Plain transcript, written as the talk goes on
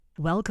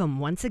Welcome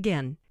once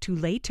again to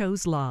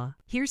Leto's Law.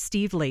 Here's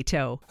Steve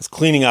Leto. I was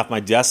cleaning off my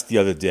desk the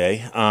other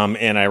day,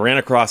 and I ran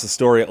across a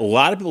story. A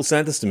lot of people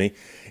sent this to me.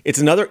 It's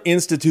another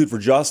Institute for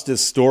Justice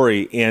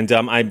story, and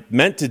I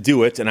meant to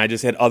do it, and I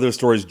just had other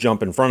stories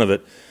jump in front of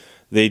it.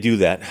 They do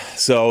that.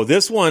 So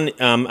this one,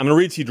 I'm going to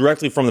read to you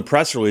directly from the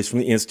press release from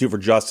the Institute for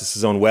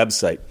Justice's own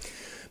website.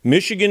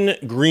 Michigan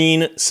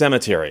Green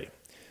Cemetery.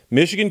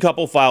 Michigan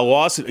couple file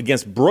lawsuit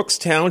against Brooks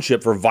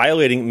Township for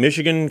violating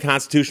Michigan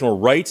constitutional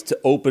right to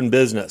open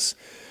business.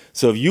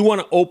 So if you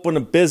want to open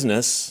a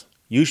business,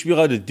 you should be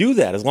allowed to do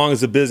that as long as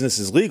the business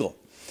is legal.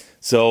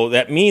 So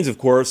that means, of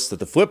course, that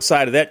the flip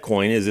side of that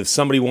coin is if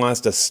somebody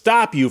wants to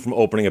stop you from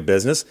opening a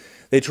business,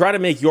 they try to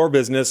make your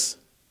business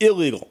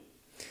illegal.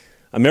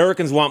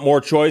 Americans want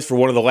more choice for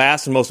one of the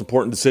last and most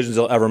important decisions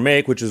they'll ever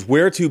make, which is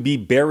where to be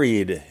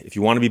buried. If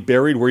you want to be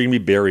buried, where are you going to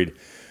be buried?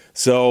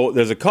 So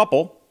there's a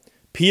couple,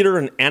 Peter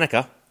and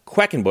Annika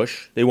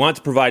Quackenbush. They want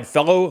to provide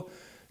fellow,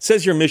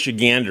 says here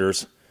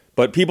Michiganders,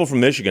 but people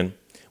from Michigan,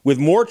 with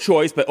more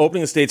choice by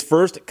opening the state's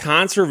first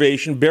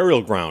conservation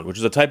burial ground, which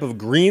is a type of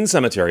green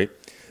cemetery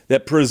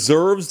that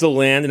preserves the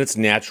land in its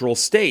natural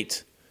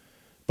state.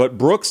 But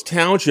Brooks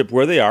Township,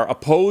 where they are,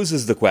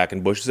 opposes the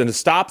Quackenbushes, and to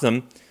stop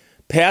them,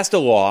 passed a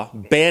law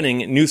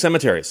banning new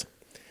cemeteries.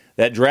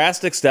 That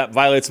drastic step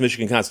violates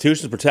Michigan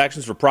Constitution's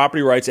protections for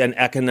property rights and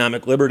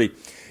economic liberty.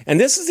 And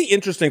this is the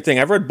interesting thing.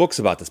 I've read books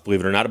about this,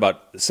 believe it or not,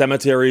 about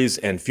cemeteries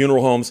and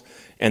funeral homes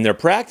and their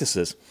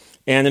practices.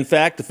 And in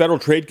fact, the Federal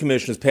Trade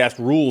Commission has passed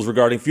rules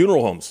regarding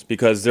funeral homes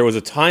because there was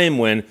a time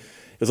when it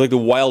was like the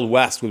Wild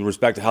West with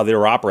respect to how they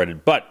were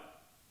operated. But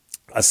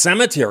a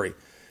cemetery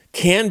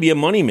can be a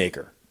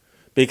moneymaker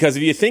because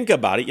if you think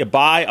about it, you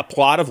buy a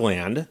plot of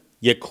land,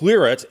 you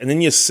clear it, and then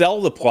you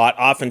sell the plot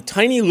off in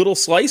tiny little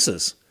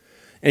slices.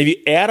 And if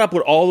you add up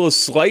what all those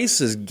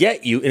slices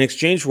get you in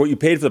exchange for what you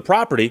paid for the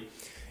property,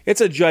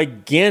 it's a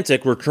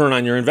gigantic return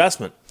on your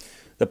investment.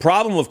 The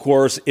problem, of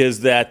course, is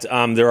that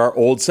there are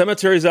old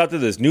cemeteries out there.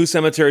 There's new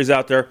cemeteries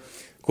out there.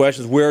 The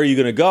question is, where are you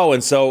going to go?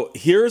 And so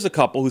here's a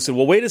couple who said,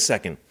 well, wait a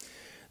second.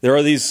 There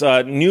are these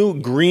new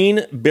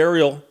green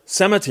burial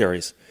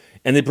cemeteries,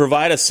 and they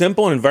provide a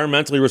simple and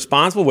environmentally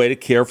responsible way to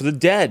care for the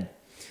dead.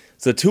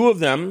 So the two of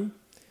them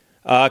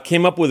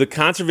came up with a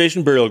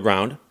conservation burial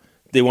ground.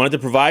 They wanted to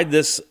provide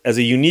this as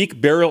a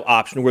unique burial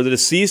option where the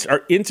deceased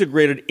are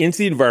integrated into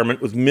the environment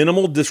with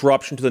minimal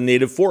disruption to the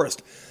native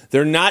forest.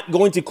 They're not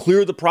going to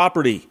clear the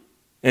property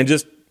and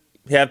just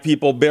have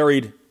people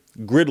buried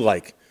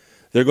grid-like.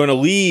 They're going to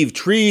leave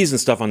trees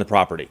and stuff on the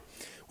property,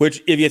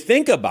 which, if you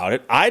think about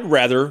it, I'd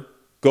rather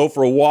go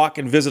for a walk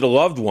and visit a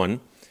loved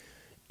one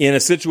in a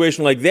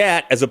situation like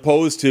that as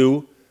opposed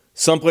to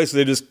someplace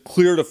where they just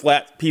cleared a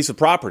flat piece of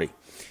property.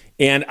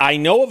 And I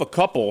know of a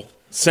couple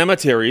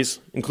cemeteries,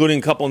 including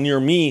a couple near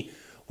me,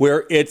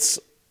 where it's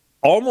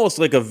almost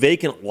like a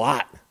vacant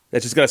lot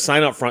that's just got a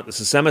sign up front that's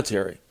a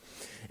cemetery.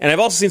 And I've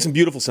also seen some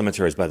beautiful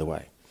cemeteries, by the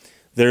way.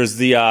 There's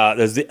the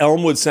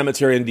Elmwood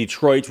Cemetery in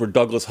Detroit where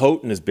Douglas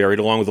Houghton is buried,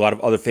 along with a lot of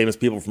other famous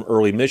people from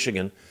early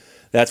Michigan.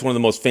 That's one of the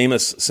most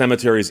famous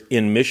cemeteries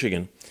in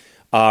Michigan.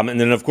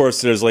 And then, of course,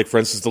 there's, like, for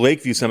instance, the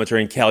Lakeview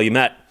Cemetery in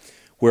Calumet,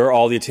 where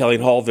all the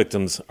Italian Hall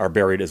victims are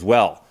buried as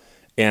well.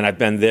 And I've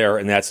been there,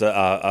 and that's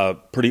a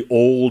pretty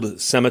old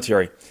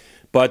cemetery.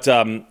 But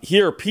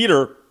here,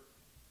 Peter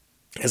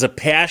has a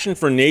passion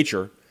for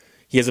nature.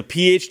 He has a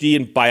PhD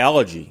in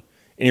biology,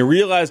 and he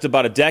realized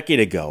about a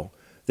decade ago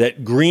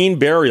that green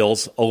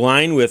burials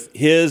align with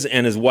his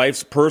and his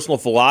wife's personal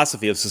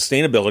philosophy of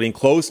sustainability and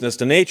closeness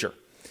to nature.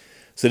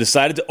 So they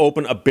decided to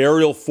open a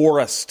burial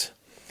forest,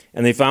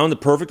 and they found the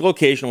perfect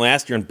location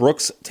last year in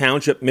Brooks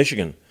Township,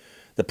 Michigan.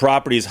 The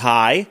property is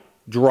high,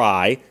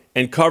 dry,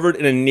 and covered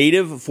in a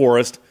native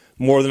forest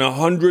more than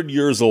 100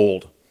 years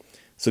old.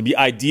 So it'd be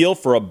ideal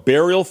for a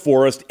burial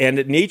forest and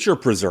a nature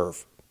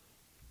preserve.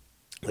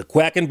 The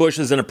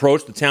Quackenbushes then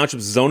approached the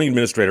township's zoning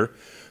administrator,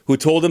 who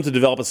told them to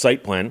develop a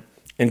site plan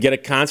and get a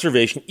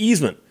conservation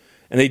easement.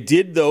 And they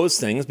did those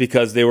things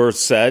because they were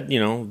said,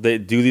 they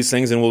do these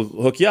things and we'll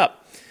hook you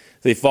up.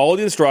 They followed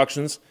the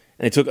instructions,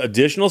 and they took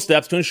additional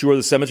steps to ensure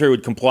the cemetery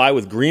would comply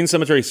with green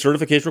cemetery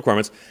certification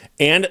requirements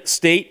and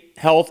state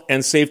health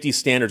and safety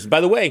standards.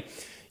 By the way,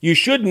 you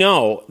should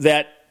know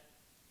that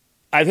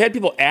I've had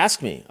people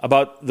ask me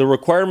about the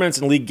requirements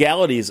and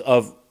legalities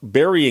of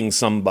burying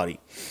somebody.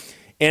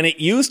 And it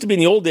used to be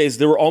in the old days,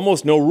 there were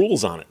almost no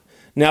rules on it.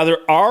 Now, there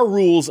are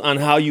rules on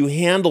how you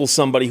handle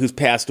somebody who's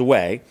passed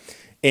away.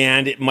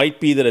 And it might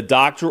be that a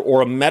doctor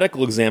or a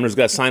medical examiner has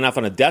got to sign off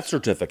on a death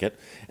certificate.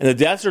 And the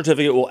death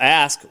certificate will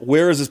ask,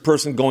 where is this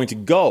person going to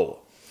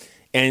go?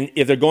 And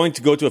if they're going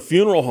to go to a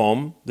funeral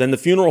home, then the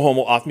funeral home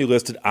will often be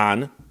listed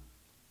on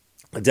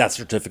a death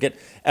certificate,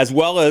 as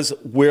well as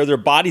where their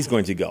body's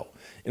going to go.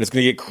 And it's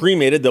going to get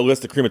cremated, they'll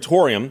list the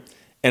crematorium,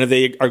 and if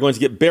they are going to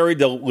get buried,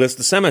 they'll list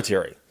the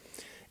cemetery.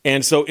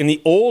 And so in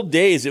the old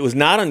days, it was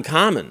not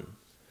uncommon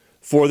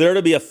for there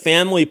to be a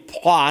family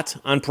plot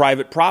on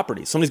private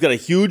property. Somebody's got a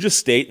huge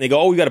estate, and they go,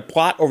 oh, we got a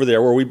plot over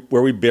there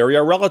where we bury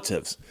our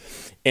relatives.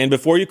 And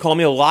before you call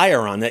me a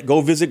liar on that,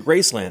 go visit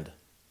Graceland.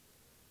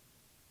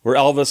 where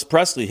Elvis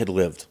Presley had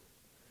lived.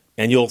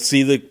 And you'll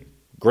see the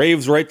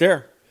graves right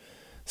there.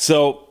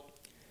 So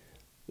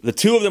the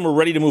two of them were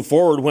ready to move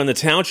forward when the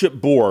township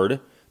board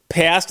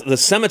passed the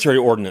cemetery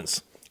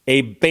ordinance,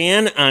 a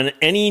ban on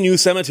any new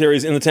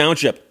cemeteries in the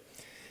township.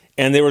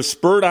 And they were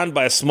spurred on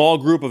by a small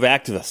group of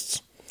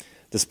activists.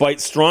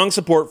 Despite strong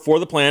support for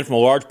the plan from a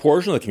large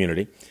portion of the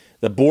community,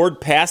 the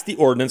board passed the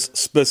ordinance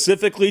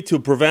specifically to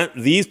prevent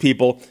these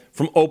people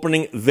from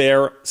opening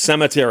their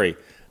cemetery.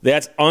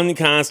 That's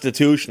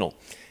unconstitutional.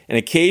 And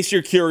in case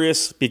you're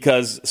curious,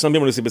 because some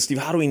people will say, but Steve,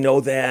 how do we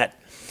know that?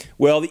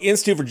 Well, the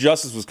Institute for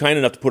Justice was kind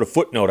enough to put a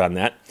footnote on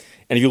that.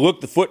 And if you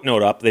look the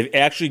footnote up, they've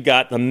actually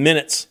got the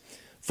minutes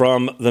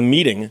from the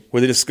meeting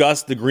where they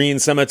discussed the Green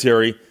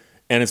Cemetery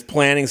and its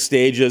planning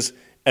stages,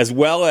 as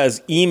well as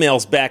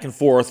emails back and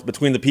forth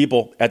between the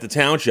people at the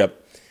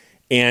township.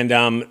 And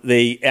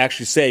they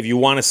actually say, if you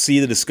want to see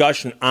the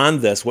discussion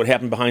on this, what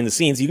happened behind the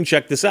scenes, you can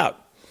check this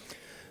out.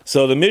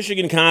 So the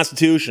Michigan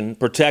Constitution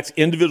protects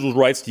individuals'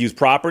 rights to use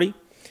property,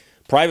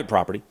 private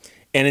property,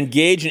 and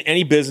engage in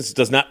any business that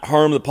does not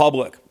harm the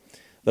public.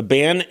 The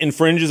ban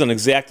infringes on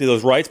exactly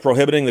those rights,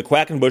 prohibiting the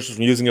Quackenbushes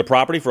from using their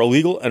property for a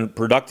legal and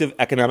productive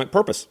economic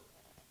purpose.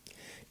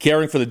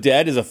 Caring for the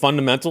dead is a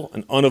fundamental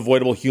and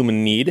unavoidable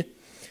human need.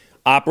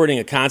 Operating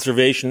a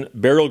conservation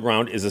burial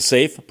ground is a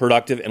safe,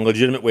 productive, and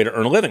legitimate way to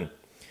earn a living.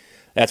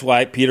 That's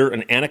why Peter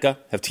and Annika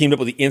have teamed up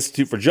with the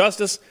Institute for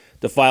Justice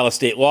to file a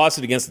state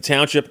lawsuit against the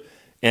township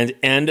and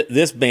end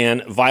this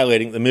ban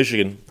violating the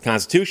Michigan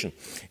Constitution.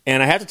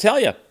 And I have to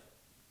tell you,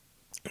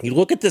 you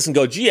look at this and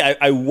go, gee,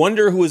 I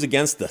wonder who is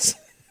against this.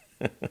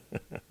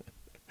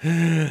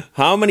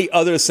 How many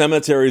other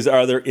cemeteries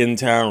are there in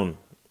town?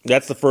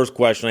 That's the first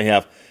question I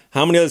have.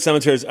 How many other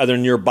cemeteries are there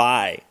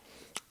nearby?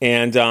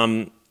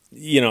 And,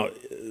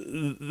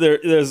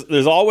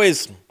 there's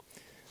always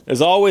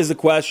the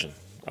question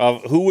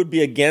of who would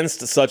be against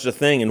such a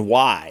thing and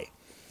why.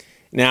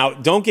 Now,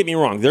 don't get me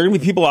wrong. There are going to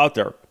be people out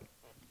there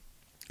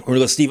who are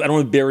like, Steve, I don't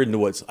want to be buried in the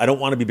woods. I don't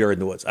want to be buried in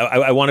the woods.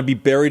 I want to be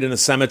buried in a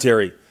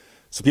cemetery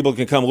so people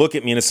can come look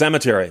at me in a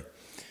cemetery.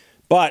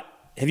 But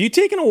have you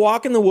taken a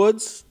walk in the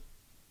woods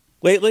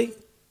lately?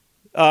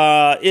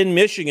 In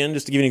Michigan,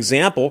 just to give you an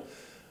example,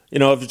 if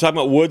you're talking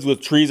about woods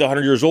with trees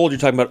 100 years old, you're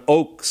talking about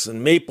oaks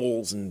and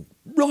maples and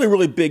really,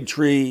 really big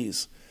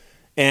trees.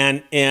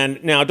 And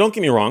now, don't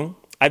get me wrong.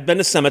 I've been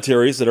to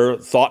cemeteries that are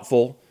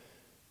thoughtful,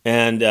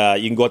 and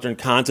you can go out there and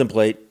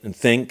contemplate and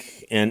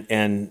think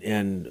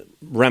and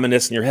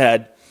reminisce in your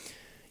head.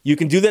 You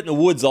can do that in the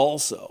woods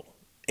also.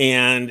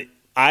 And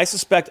I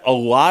suspect a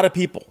lot of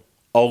people,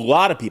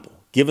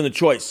 given the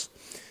choice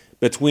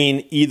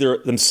between either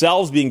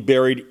themselves being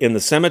buried in the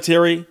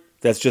cemetery,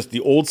 that's just the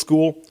old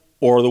school,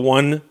 or the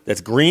one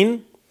that's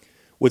green,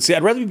 would say,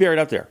 I'd rather be buried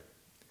out there.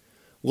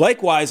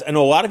 Likewise, I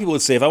know a lot of people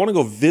would say, if I want to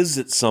go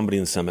visit somebody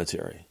in the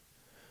cemetery,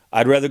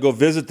 I'd rather go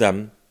visit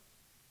them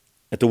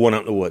at the one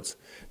out in the woods.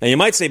 Now, you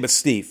might say, but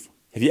Steve,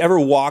 have you ever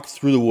walked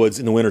through the woods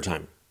in the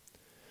wintertime?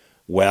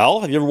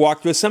 Well, have you ever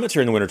walked through a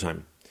cemetery in the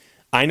wintertime?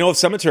 I know of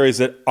cemeteries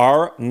that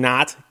are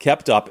not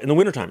kept up in the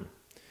wintertime,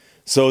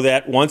 so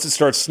that once it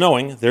starts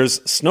snowing,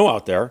 there's snow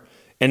out there,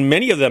 and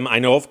many of them I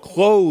know of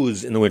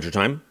close in the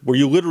wintertime, where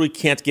you literally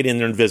can't get in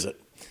there and visit.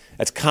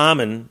 That's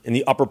common in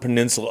the Upper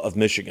Peninsula of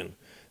Michigan,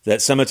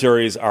 that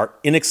cemeteries are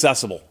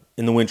inaccessible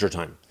in the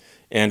wintertime.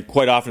 And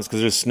quite often it's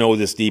because there's snow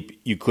this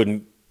deep, you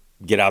couldn't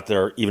get out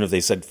there, even if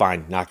they said,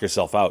 fine, knock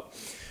yourself out.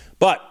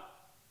 But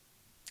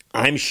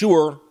I'm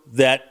sure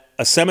that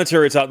a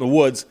cemetery that's out in the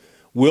woods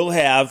will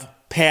have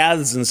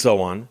paths and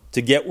so on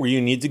to get where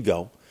you need to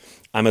go.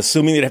 I'm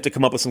assuming they'd have to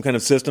come up with some kind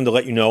of system to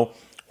let you know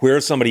where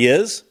somebody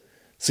is,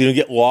 so you don't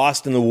get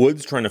lost in the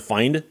woods trying to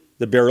find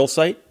the burial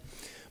site.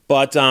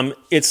 But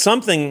it's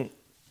something,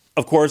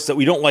 of course, that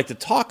we don't like to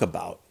talk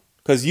about,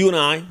 because you and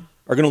I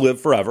are going to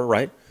live forever,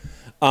 right?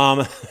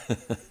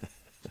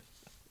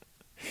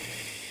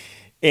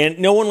 And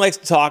no one likes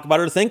to talk about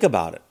it or think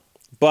about it.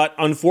 But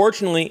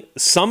unfortunately,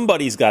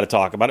 somebody's got to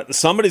talk about it.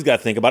 Somebody's got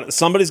to think about it.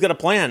 Somebody's got to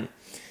plan.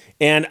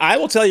 And I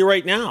will tell you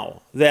right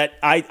now that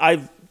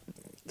I've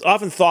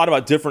often thought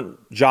about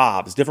different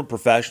jobs, different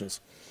professions.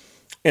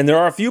 And there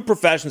are a few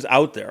professions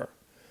out there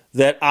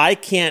that I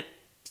can't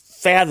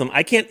fathom.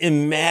 I can't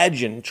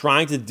imagine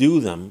trying to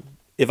do them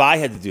if I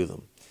had to do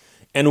them.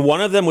 And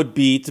one of them would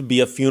be to be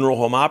a funeral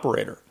home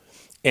operator.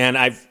 And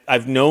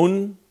I've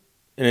known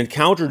and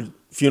encountered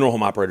funeral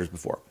home operators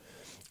before.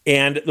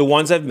 And the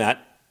ones I've met,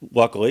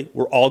 luckily,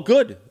 were all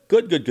good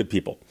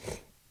people.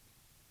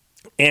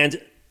 And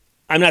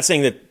I'm not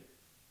saying that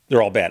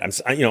they're all bad.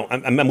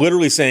 I'm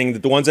literally saying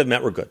that the ones I've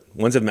met were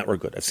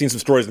good. I've seen some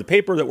stories in the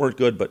paper that weren't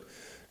good, but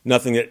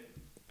nothing that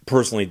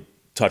personally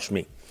touched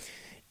me.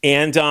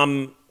 And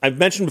I've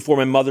mentioned before,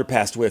 my mother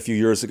passed away a few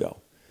years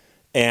ago,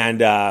 and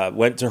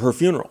went to her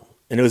funeral.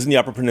 And it was in the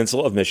Upper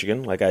Peninsula of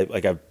Michigan. Like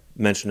I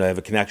mentioned, I have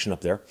a connection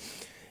up there.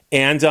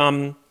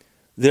 And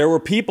there were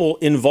people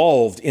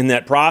involved in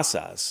that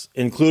process,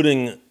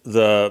 including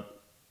the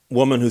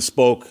woman who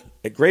spoke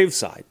at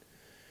graveside.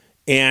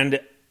 And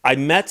I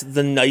met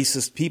the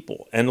nicest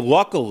people. And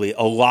luckily,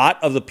 a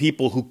lot of the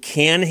people who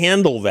can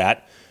handle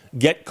that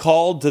get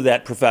called to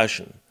that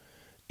profession.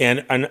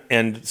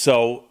 And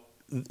so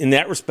in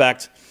that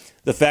respect,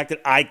 the fact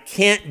that I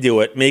can't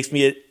do it makes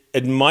me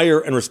admire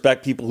and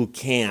respect people who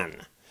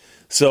can.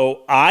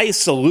 So I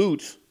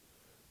salute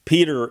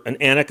Peter and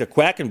Annika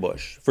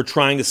Quackenbush for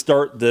trying to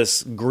start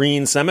this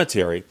green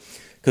cemetery,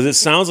 because it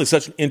sounds like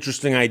such an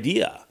interesting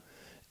idea.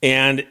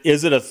 And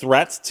is it a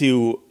threat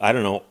to, I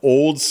don't know,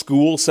 old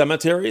school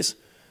cemeteries?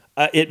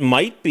 It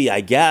might be, I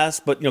guess,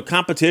 but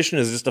competition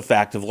is just a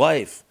fact of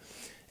life.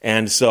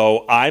 And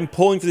so I'm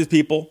pulling for these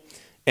people.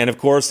 And of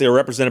course, they are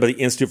represented by the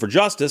Institute for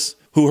Justice,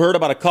 who heard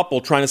about a couple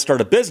trying to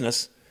start a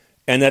business,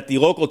 and that the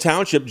local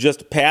township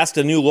just passed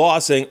a new law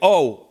saying,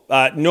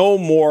 no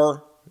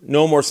more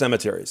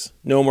cemeteries.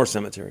 No more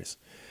cemeteries.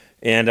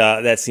 And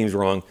that seems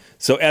wrong.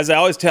 So as I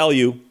always tell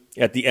you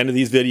at the end of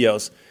these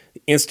videos,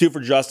 the Institute for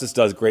Justice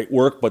does great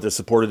work, but they're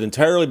supported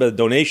entirely by the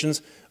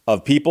donations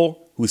of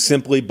people who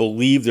simply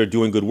believe they're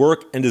doing good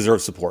work and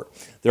deserve support.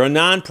 They're a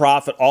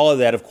nonprofit, all of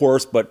that, of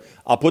course, but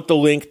I'll put the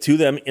link to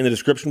them in the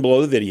description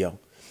below the video.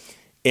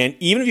 And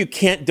even if you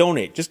can't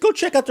donate, just go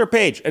check out their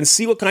page and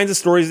see what kinds of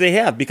stories they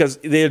have, because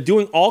they're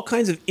doing all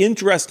kinds of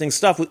interesting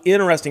stuff with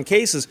interesting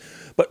cases,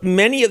 but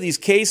many of these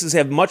cases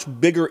have much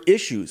bigger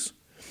issues.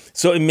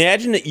 So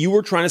imagine that you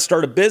were trying to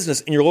start a business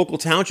and your local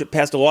township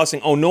passed a law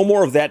saying, no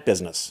more of that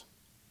business.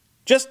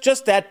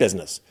 Just that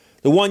business.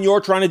 The one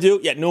you're trying to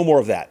do, no more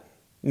of that.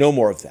 No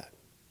more of that.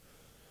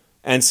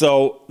 And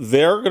so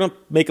they're going to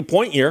make a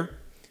point here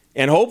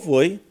and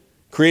hopefully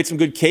create some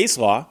good case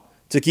law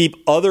to keep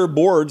other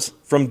boards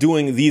from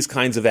doing these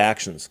kinds of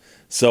actions.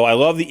 So I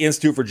love the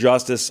Institute for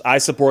Justice. I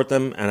support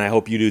them, and I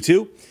hope you do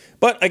too.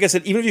 But like I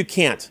said, even if you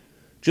can't,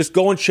 just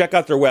go and check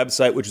out their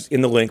website, which is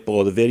in the link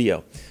below the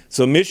video.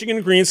 So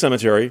Michigan Green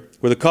Cemetery,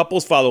 where the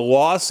couples filed a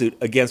lawsuit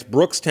against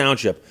Brooks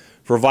Township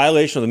for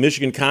violation of the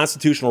Michigan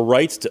constitutional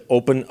rights to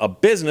open a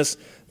business.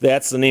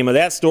 That's the name of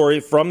that story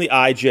from the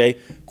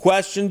IJ.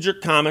 Questions or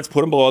comments,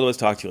 put them below. Let's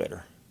talk to you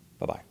later.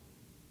 Bye-bye.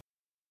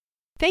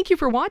 Thank you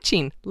for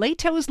watching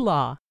Leto's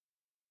Law.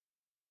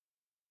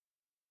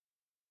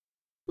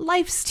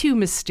 Life's too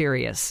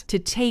mysterious to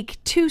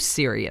take too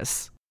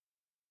serious.